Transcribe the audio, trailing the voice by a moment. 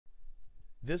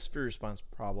This free response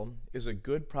problem is a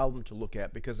good problem to look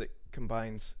at because it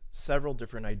combines several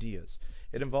different ideas.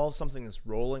 It involves something that's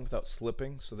rolling without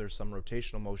slipping, so there's some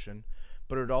rotational motion,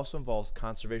 but it also involves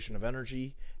conservation of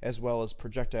energy as well as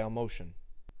projectile motion.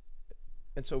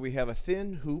 And so we have a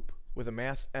thin hoop with a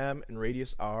mass m and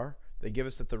radius r. They give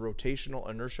us that the rotational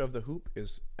inertia of the hoop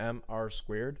is mr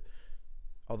squared,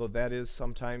 although that is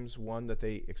sometimes one that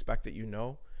they expect that you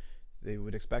know. They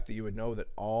would expect that you would know that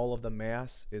all of the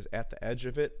mass is at the edge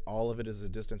of it. All of it is a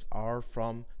distance r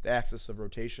from the axis of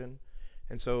rotation.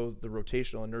 And so the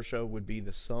rotational inertia would be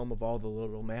the sum of all the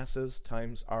little masses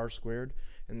times r squared,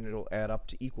 and it'll add up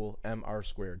to equal mr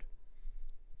squared.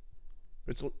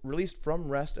 It's released from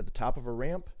rest at the top of a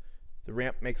ramp. The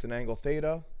ramp makes an angle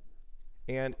theta,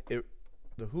 and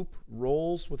the hoop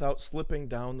rolls without slipping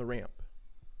down the ramp.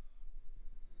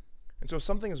 And so if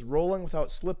something is rolling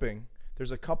without slipping,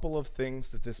 there's a couple of things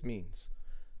that this means.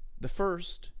 The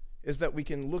first is that we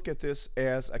can look at this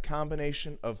as a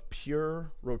combination of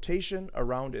pure rotation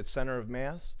around its center of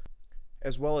mass,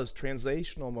 as well as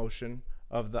translational motion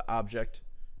of the object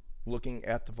looking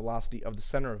at the velocity of the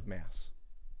center of mass.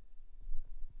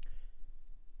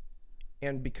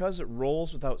 And because it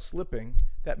rolls without slipping,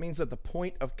 that means that the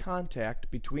point of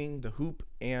contact between the hoop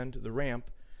and the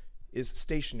ramp is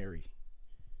stationary.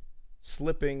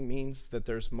 Slipping means that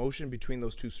there's motion between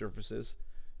those two surfaces.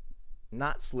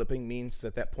 Not slipping means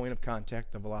that that point of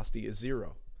contact, the velocity, is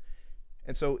zero.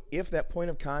 And so if that point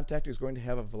of contact is going to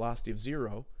have a velocity of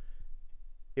zero,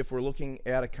 if we're looking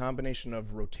at a combination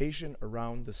of rotation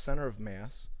around the center of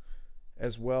mass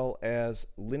as well as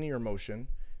linear motion,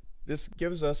 this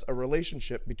gives us a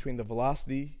relationship between the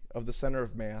velocity of the center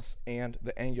of mass and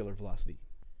the angular velocity.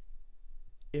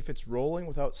 If it's rolling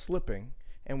without slipping,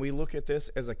 and we look at this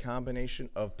as a combination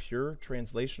of pure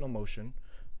translational motion,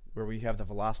 where we have the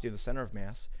velocity of the center of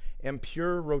mass, and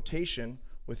pure rotation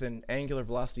with an angular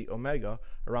velocity omega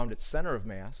around its center of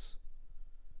mass,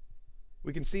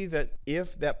 we can see that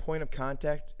if that point of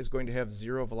contact is going to have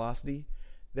zero velocity,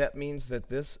 that means that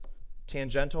this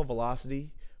tangential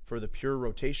velocity for the pure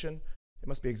rotation, it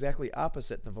must be exactly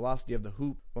opposite the velocity of the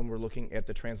hoop when we're looking at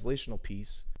the translational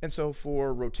piece. And so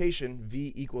for rotation,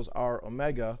 v equals r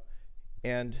omega,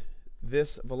 and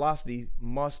this velocity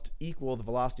must equal the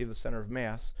velocity of the center of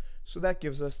mass. So that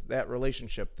gives us that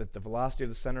relationship that the velocity of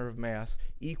the center of mass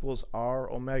equals r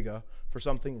omega for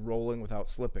something rolling without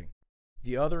slipping.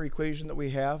 The other equation that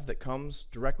we have that comes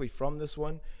directly from this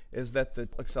one is that the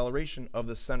acceleration of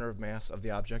the center of mass of the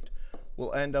object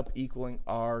will end up equaling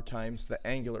r times the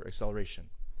angular acceleration.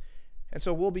 And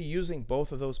so we'll be using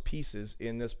both of those pieces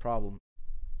in this problem.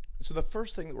 So the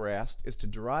first thing that we're asked is to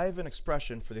derive an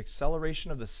expression for the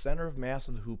acceleration of the center of mass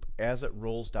of the hoop as it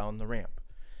rolls down the ramp.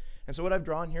 And so what I've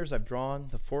drawn here is I've drawn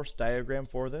the force diagram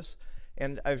for this,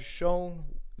 and I've shown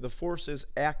the forces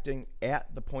acting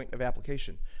at the point of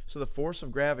application. So the force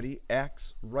of gravity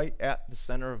acts right at the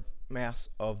center of mass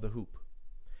of the hoop.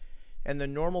 And the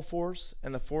normal force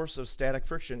and the force of static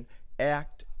friction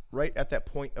act right at that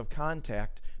point of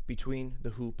contact between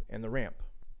the hoop and the ramp.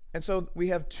 And so we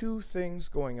have two things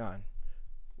going on.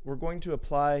 We're going to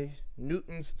apply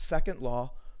Newton's second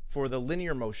law for the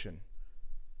linear motion.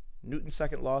 Newton's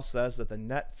second law says that the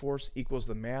net force equals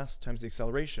the mass times the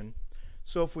acceleration.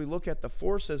 So if we look at the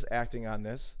forces acting on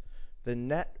this, the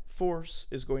net force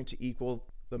is going to equal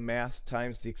the mass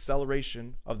times the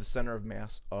acceleration of the center of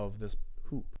mass of this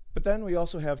hoop. But then we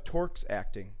also have torques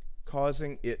acting,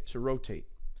 causing it to rotate.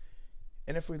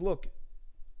 And if we look,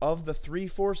 of the three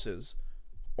forces,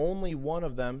 only one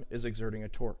of them is exerting a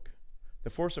torque. The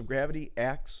force of gravity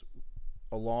acts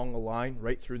along a line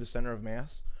right through the center of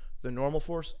mass. The normal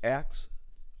force acts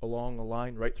along a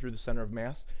line right through the center of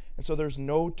mass. And so there's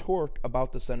no torque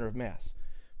about the center of mass.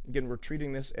 Again, we're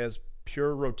treating this as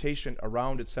pure rotation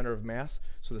around its center of mass.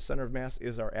 So the center of mass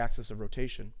is our axis of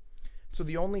rotation. So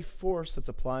the only force that's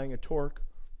applying a torque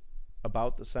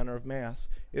about the center of mass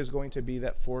is going to be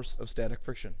that force of static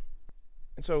friction.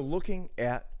 And so looking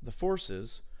at the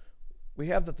forces, we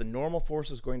have that the normal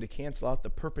force is going to cancel out the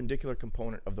perpendicular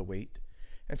component of the weight.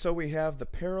 And so we have the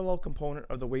parallel component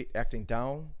of the weight acting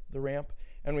down the ramp,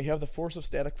 and we have the force of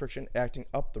static friction acting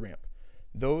up the ramp.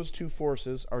 Those two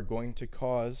forces are going to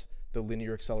cause the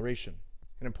linear acceleration.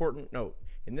 An important note,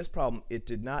 in this problem, it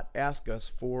did not ask us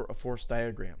for a force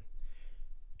diagram.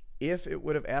 If it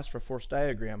would have asked for a force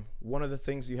diagram, one of the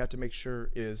things you have to make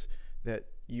sure is that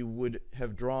you would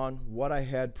have drawn what I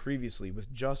had previously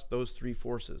with just those three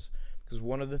forces. Because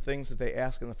one of the things that they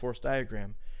ask in the force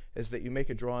diagram is that you make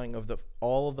a drawing of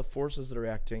all of the forces that are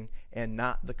acting and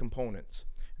not the components.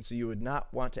 And so you would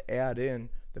not want to add in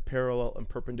the parallel and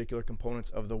perpendicular components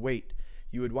of the weight.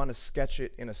 you would want to sketch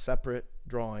it in a separate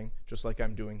drawing, just like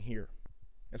I'm doing here.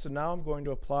 And so now I'm going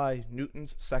to apply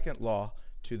Newton's second law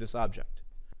to this object.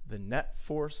 The net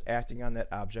force acting on that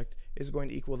object is going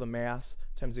to equal the mass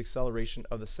times the acceleration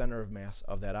of the center of mass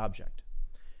of that object.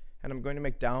 And I'm going to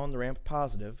make down the ramp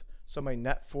positive, so my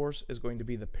net force is going to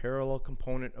be the parallel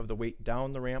component of the weight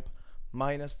down the ramp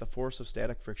minus the force of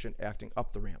static friction acting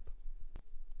up the ramp.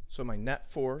 So my net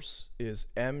force is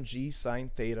mg sine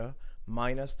theta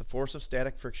minus the force of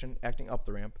static friction acting up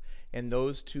the ramp, and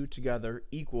those two together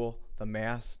equal the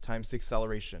mass times the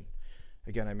acceleration.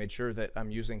 Again, I made sure that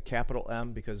I'm using capital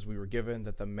M because we were given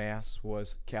that the mass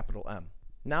was capital M.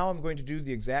 Now I'm going to do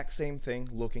the exact same thing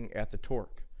looking at the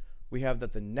torque. We have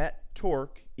that the net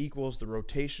torque equals the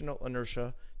rotational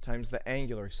inertia times the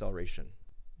angular acceleration.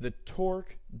 The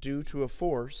torque due to a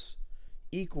force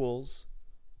equals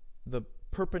the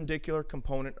perpendicular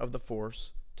component of the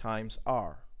force times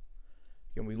r.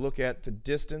 Again, we look at the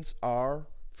distance r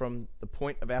from the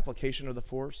point of application of the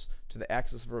force to the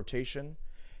axis of rotation,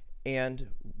 and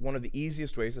one of the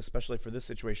easiest ways, especially for this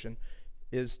situation,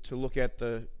 is to look at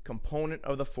the component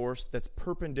of the force that's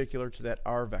perpendicular to that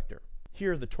r vector.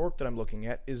 Here, the torque that I'm looking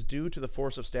at is due to the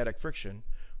force of static friction,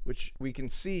 which we can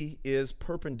see is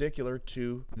perpendicular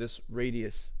to this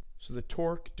radius. So the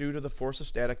torque due to the force of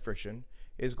static friction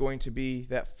is going to be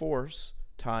that force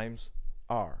times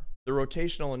r. The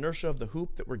rotational inertia of the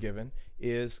hoop that we're given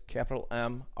is capital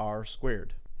M r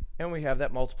squared. And we have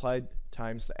that multiplied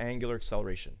times the angular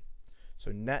acceleration.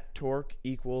 So net torque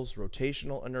equals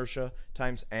rotational inertia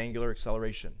times angular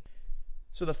acceleration.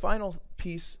 So the final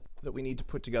piece that we need to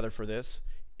put together for this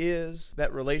is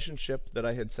that relationship that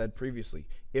I had said previously.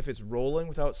 If it's rolling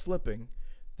without slipping,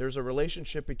 there's a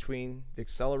relationship between the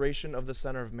acceleration of the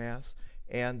center of mass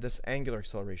and this angular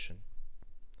acceleration.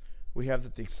 We have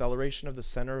that the acceleration of the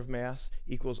center of mass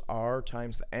equals r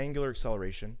times the angular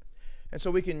acceleration. And so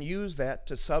we can use that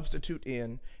to substitute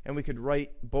in, and we could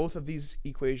write both of these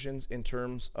equations in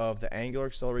terms of the angular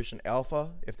acceleration alpha,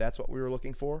 if that's what we were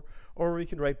looking for, or we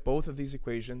can write both of these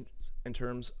equations in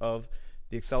terms of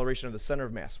the acceleration of the center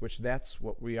of mass, which that's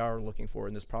what we are looking for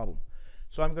in this problem.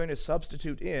 So I'm going to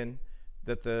substitute in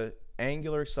that the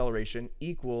angular acceleration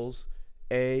equals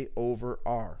a over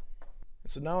r.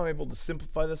 So now I'm able to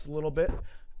simplify this a little bit.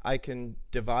 I can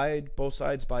divide both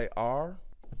sides by r.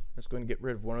 That's going to get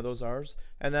rid of one of those r's.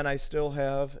 And then I still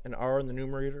have an r in the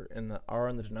numerator and the r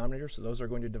in the denominator, so those are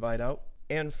going to divide out.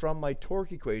 And from my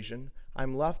torque equation,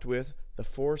 I'm left with the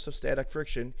force of static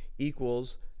friction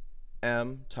equals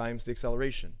m times the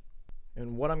acceleration.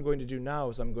 And what I'm going to do now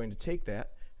is I'm going to take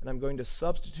that and I'm going to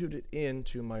substitute it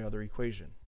into my other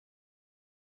equation.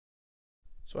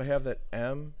 So I have that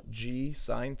mg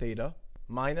sine theta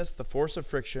minus the force of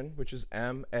friction, which is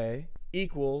ma,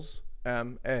 equals ma.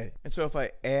 And so if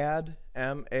I add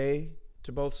ma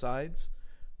to both sides,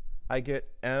 I get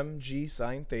mg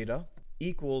sine theta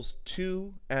equals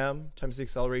 2m times the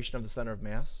acceleration of the center of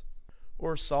mass.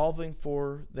 Or solving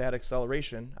for that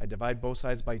acceleration, I divide both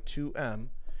sides by 2m,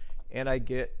 and I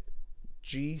get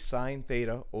g sine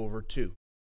theta over 2.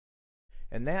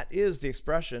 And that is the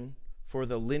expression for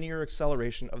the linear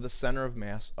acceleration of the center of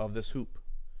mass of this hoop.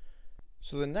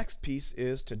 So the next piece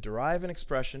is to derive an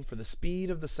expression for the speed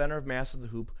of the center of mass of the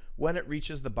hoop when it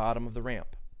reaches the bottom of the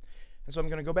ramp. And so I'm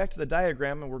going to go back to the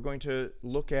diagram and we're going to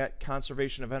look at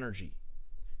conservation of energy.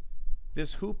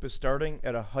 This hoop is starting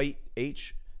at a height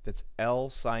h that's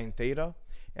L sine theta,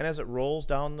 and as it rolls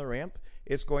down the ramp,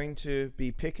 it's going to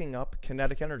be picking up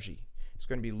kinetic energy. It's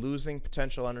going to be losing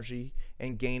potential energy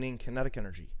and gaining kinetic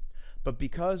energy. But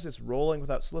because it's rolling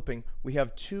without slipping, we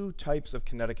have two types of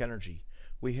kinetic energy.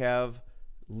 We have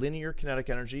linear kinetic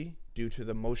energy due to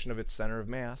the motion of its center of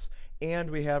mass, and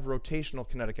we have rotational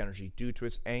kinetic energy due to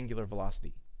its angular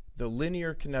velocity. The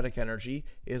linear kinetic energy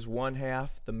is 1/2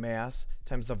 the mass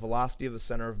times the velocity of the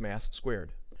center of mass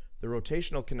squared. The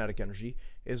rotational kinetic energy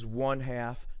is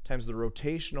 1/2 times the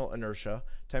rotational inertia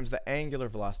times the angular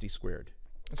velocity squared.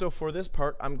 And so for this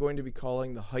part, I'm going to be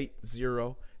calling the height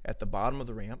 0 at the bottom of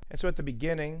the ramp. And so at the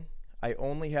beginning, I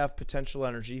only have potential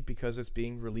energy because it's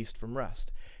being released from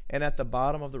rest. And at the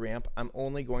bottom of the ramp, I'm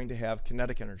only going to have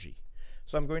kinetic energy.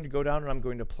 So I'm going to go down and I'm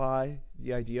going to apply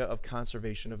the idea of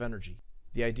conservation of energy.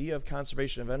 The idea of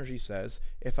conservation of energy says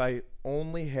if I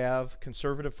only have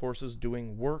conservative forces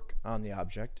doing work on the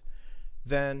object,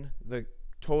 then the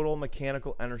total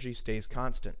mechanical energy stays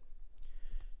constant.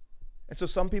 And so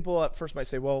some people at first might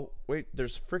say, well, wait,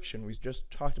 there's friction. We just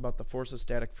talked about the force of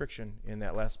static friction in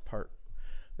that last part.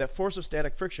 That force of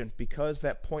static friction, because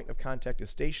that point of contact is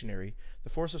stationary, the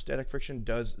force of static friction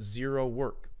does 0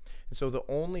 work. And so the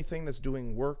only thing that's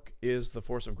doing work is the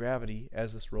force of gravity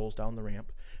as this rolls down the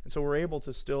ramp. And so we're able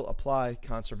to still apply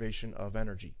conservation of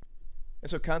energy.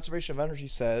 And so conservation of energy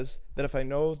says that if I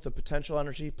know the potential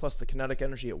energy plus the kinetic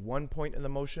energy at one point in the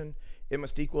motion, it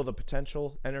must equal the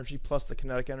potential energy plus the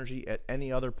kinetic energy at any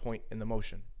other point in the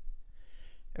motion.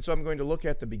 And so I'm going to look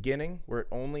at the beginning where it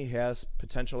only has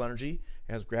potential energy.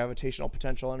 It has gravitational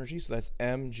potential energy, so that's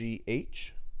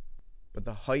mgh. But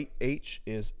the height h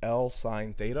is L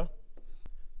sine theta.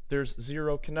 There's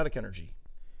 0 kinetic energy.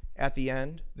 At the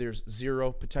end, there's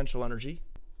 0 potential energy.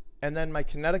 And then my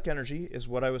kinetic energy is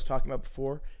what I was talking about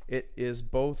before. It is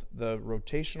both the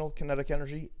rotational kinetic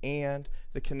energy and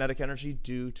the kinetic energy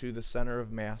due to the center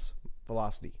of mass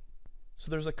velocity.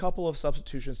 So there's a couple of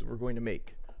substitutions that we're going to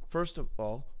make. First of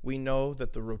all, we know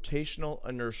that the rotational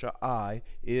inertia I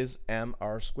is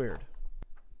mr squared.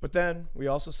 But then we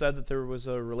also said that there was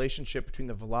a relationship between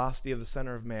the velocity of the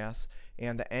center of mass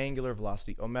and the angular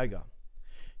velocity omega.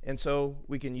 And so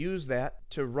we can use that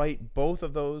to write both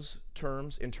of those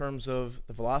terms in terms of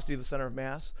the velocity of the center of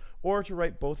mass, or to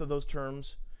write both of those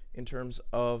terms in terms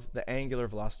of the angular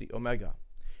velocity omega.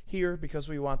 Here, because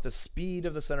we want the speed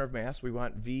of the center of mass, we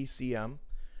want vcm,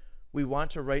 we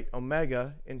want to write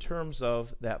omega in terms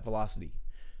of that velocity.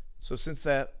 So since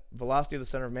that velocity of the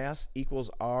center of mass equals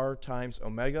r times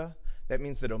omega, that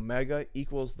means that omega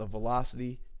equals the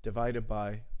velocity divided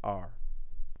by r.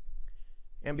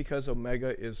 And because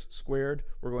omega is squared,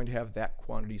 we're going to have that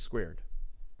quantity squared.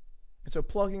 And so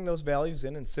plugging those values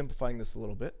in and simplifying this a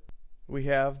little bit, we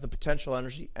have the potential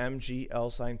energy mg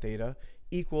L sine theta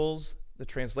equals the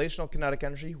translational kinetic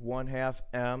energy 1/2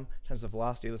 m times the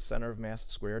velocity of the center of mass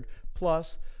squared,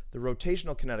 plus the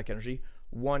rotational kinetic energy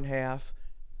 1/2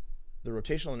 the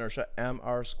rotational inertia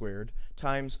mr squared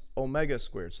times omega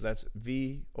squared. So that's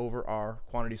v over r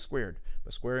quantity squared.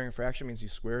 But squaring a fraction means you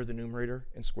square the numerator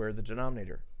and square the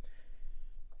denominator.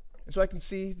 And so I can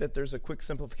see that there's a quick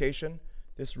simplification.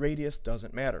 This radius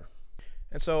doesn't matter.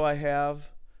 And so I have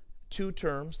two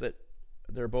terms that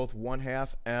they're both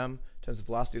 1/2 m times the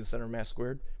velocity of the center of mass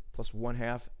squared plus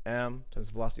 1/2 m times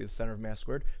the velocity of the center of mass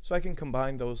squared. So I can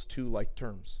combine those two like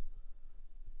terms.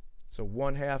 So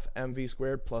 1/2 mv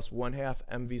squared plus 1/2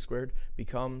 mv squared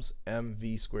becomes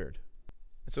mv squared.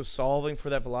 And so solving for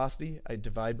that velocity, I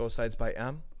divide both sides by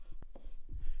m,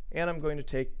 and I'm going to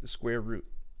take the square root.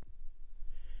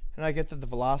 And I get that the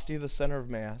velocity of the center of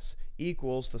mass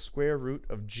equals the square root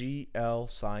of gl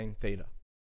sine theta.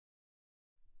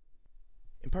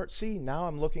 In part C, now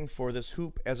I'm looking for this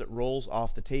hoop as it rolls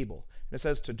off the table. And it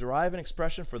says to derive an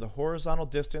expression for the horizontal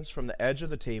distance from the edge of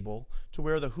the table to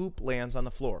where the hoop lands on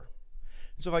the floor.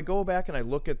 And so if I go back and I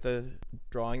look at the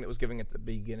drawing that was given at the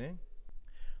beginning,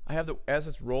 I have as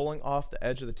it's rolling off the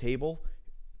edge of the table,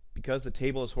 because the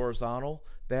table is horizontal,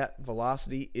 that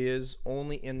velocity is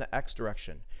only in the x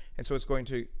direction. And so it's going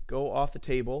to go off the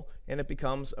table and it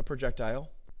becomes a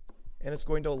projectile, and it's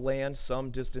going to land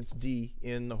some distance d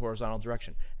in the horizontal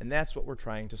direction. And that's what we're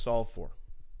trying to solve for.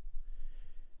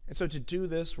 And so to do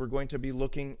this, we're going to be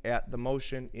looking at the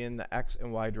motion in the x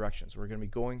and y directions. We're going to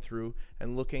be going through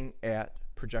and looking at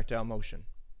projectile motion.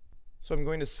 So I'm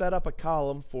going to set up a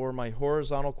column for my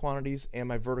horizontal quantities and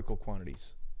my vertical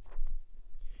quantities.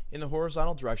 In the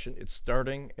horizontal direction, it's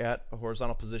starting at a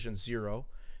horizontal position 0.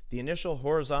 The initial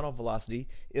horizontal velocity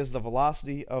is the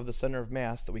velocity of the center of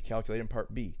mass that we calculate in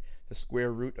part B, the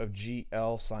square root of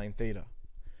gl sine theta.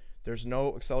 There's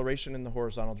no acceleration in the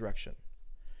horizontal direction.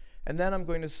 And then I'm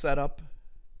going to set up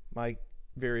my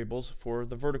variables for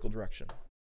the vertical direction.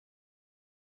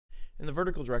 In the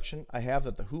vertical direction, I have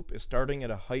that the hoop is starting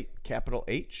at a height capital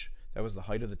H, that was the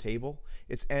height of the table.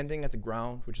 It's ending at the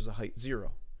ground, which is a height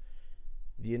 0.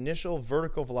 The initial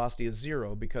vertical velocity is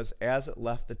 0 because as it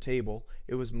left the table,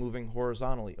 it was moving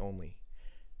horizontally only.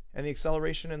 And the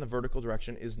acceleration in the vertical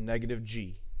direction is negative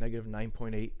g, negative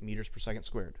 9.8 meters per second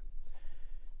squared.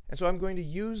 And so I'm going to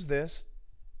use this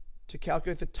to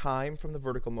calculate the time from the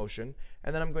vertical motion,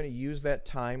 and then I'm going to use that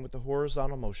time with the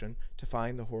horizontal motion to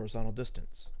find the horizontal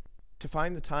distance. To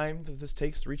find the time that this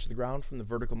takes to reach the ground from the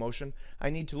vertical motion, I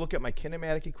need to look at my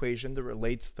kinematic equation that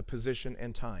relates the position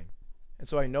and time. And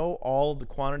so I know all the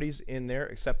quantities in there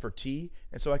except for t,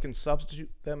 and so I can substitute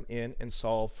them in and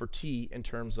solve for t in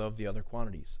terms of the other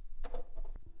quantities.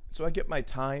 So I get my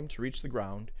time to reach the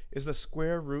ground is the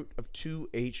square root of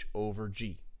 2h over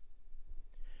g.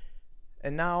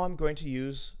 And now I'm going to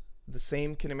use the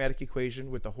same kinematic equation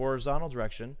with the horizontal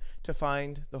direction to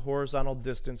find the horizontal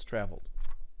distance traveled.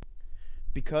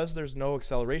 Because there's no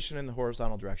acceleration in the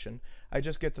horizontal direction, I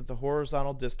just get that the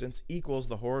horizontal distance equals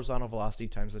the horizontal velocity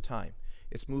times the time.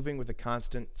 It's moving with a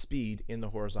constant speed in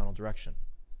the horizontal direction.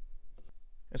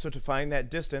 And so to find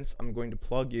that distance, I'm going to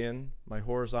plug in my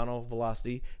horizontal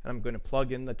velocity, and I'm going to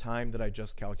plug in the time that I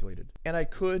just calculated. And I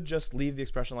could just leave the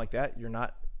expression like that. You're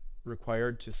not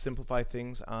required to simplify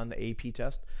things on the AP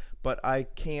test, but I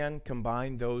can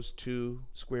combine those two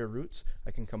square roots.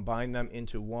 I can combine them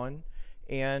into one,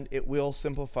 and it will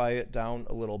simplify it down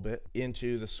a little bit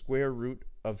into the square root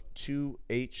of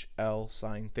 2HL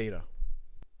sine theta.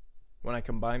 When I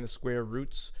combine the square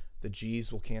roots, the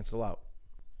g's will cancel out.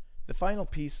 The final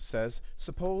piece says,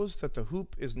 suppose that the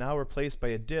hoop is now replaced by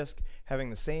a disk having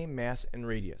the same mass and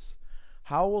radius.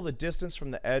 How will the distance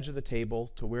from the edge of the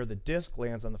table to where the disk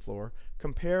lands on the floor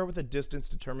compare with the distance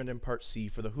determined in part C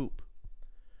for the hoop?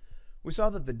 We saw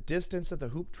that the distance that the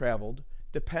hoop traveled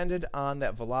depended on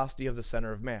that velocity of the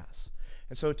center of mass.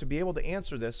 And so to be able to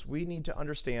answer this, we need to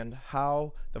understand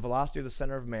how the velocity of the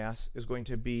center of mass is going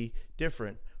to be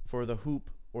different for the hoop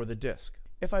or the disk.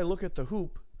 If I look at the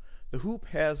hoop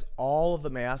has all of the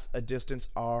mass a distance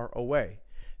r away.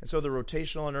 And so the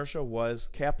rotational inertia was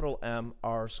capital M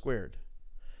r squared.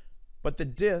 But the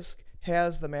disk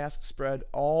has the mass spread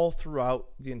all throughout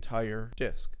the entire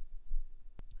disk.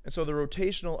 And so the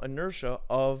rotational inertia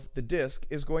of the disk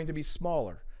is going to be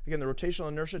smaller. Again, the rotational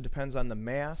inertia depends on the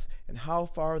mass and how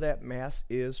far that mass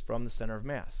is from the center of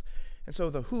mass. And so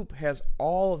the hoop has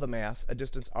all of the mass a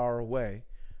distance r away,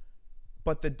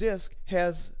 but the disk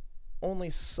has only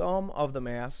some of the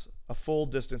mass a full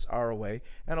distance r away,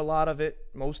 and a lot of it,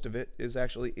 most of it, is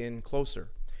actually in closer.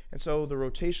 And so the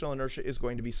rotational inertia is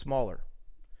going to be smaller.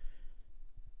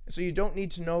 And so you don't need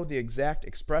to know the exact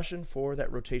expression for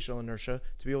that rotational inertia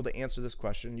to be able to answer this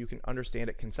question. You can understand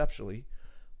it conceptually.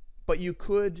 But you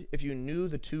could, if you knew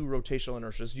the two rotational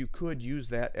inertias, you could use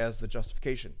that as the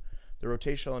justification. The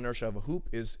rotational inertia of a hoop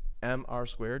is mr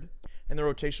squared, and the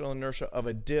rotational inertia of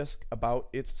a disk about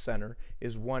its center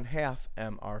is 1/2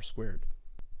 mr squared.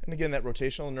 And again, that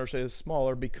rotational inertia is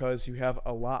smaller because you have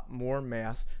a lot more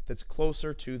mass that's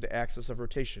closer to the axis of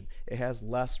rotation. It has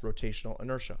less rotational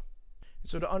inertia. And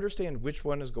so to understand which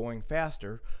one is going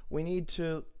faster, we need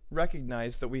to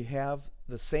recognize that we have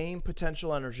the same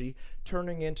potential energy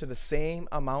turning into the same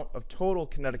amount of total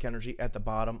kinetic energy at the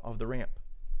bottom of the ramp.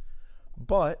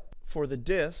 But for the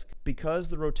disk, because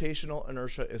the rotational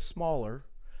inertia is smaller,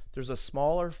 there's a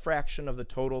smaller fraction of the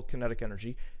total kinetic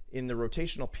energy in the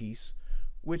rotational piece,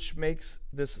 which makes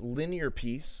this linear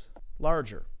piece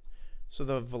larger. So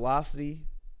the velocity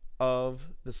of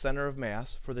the center of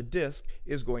mass for the disk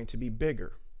is going to be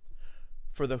bigger.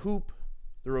 For the hoop,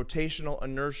 the rotational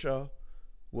inertia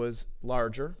was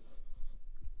larger,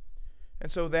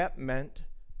 and so that meant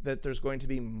that there's going to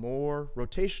be more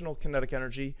rotational kinetic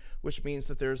energy, which means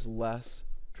that there's less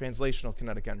translational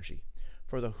kinetic energy.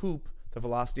 For the hoop, the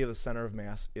velocity of the center of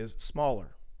mass is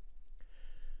smaller.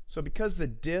 So because the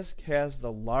disk has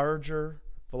the larger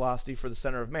velocity for the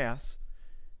center of mass,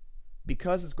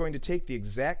 because it's going to take the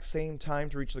exact same time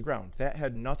to reach the ground, that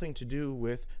had nothing to do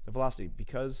with the velocity.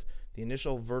 Because the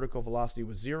initial vertical velocity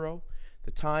was 0,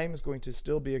 the time is going to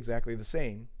still be exactly the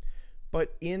same.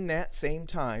 But in that same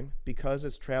time, because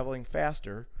it's traveling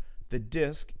faster, the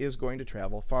disk is going to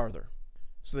travel farther.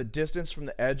 So the distance from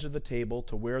the edge of the table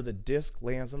to where the disk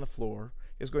lands on the floor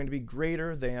is going to be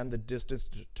greater than the distance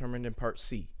determined in part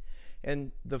C.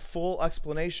 And the full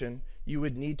explanation, you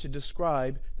would need to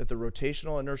describe that the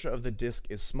rotational inertia of the disk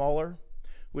is smaller,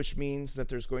 which means that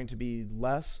there's going to be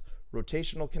less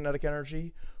rotational kinetic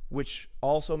energy, which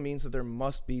also means that there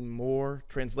must be more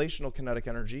translational kinetic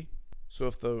energy. So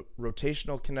if the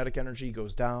rotational kinetic energy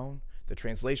goes down, the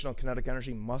translational kinetic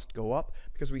energy must go up,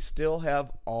 because we still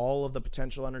have all of the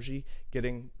potential energy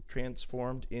getting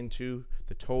transformed into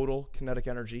the total kinetic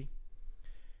energy.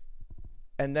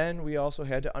 And then we also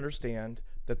had to understand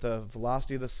that the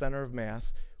velocity of the center of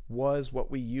mass was what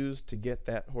we used to get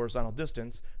that horizontal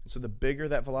distance. And so the bigger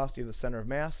that velocity of the center of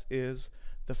mass is,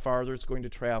 the farther it's going to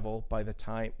travel by the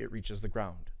time it reaches the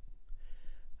ground.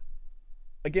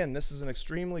 Again, this is an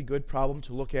extremely good problem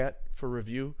to look at for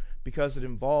review because it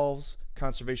involves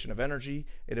conservation of energy,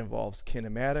 it involves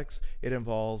kinematics, it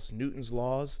involves Newton's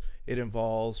laws, it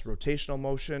involves rotational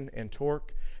motion and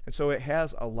torque. And so it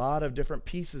has a lot of different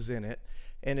pieces in it,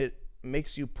 and it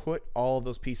makes you put all of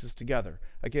those pieces together.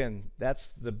 Again, that's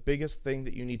the biggest thing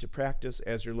that you need to practice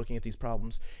as you're looking at these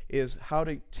problems, is how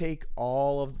to take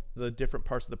all of the different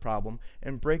parts of the problem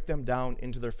and break them down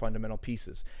into their fundamental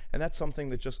pieces. And that's something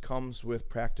that just comes with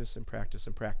practice and practice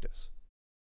and practice.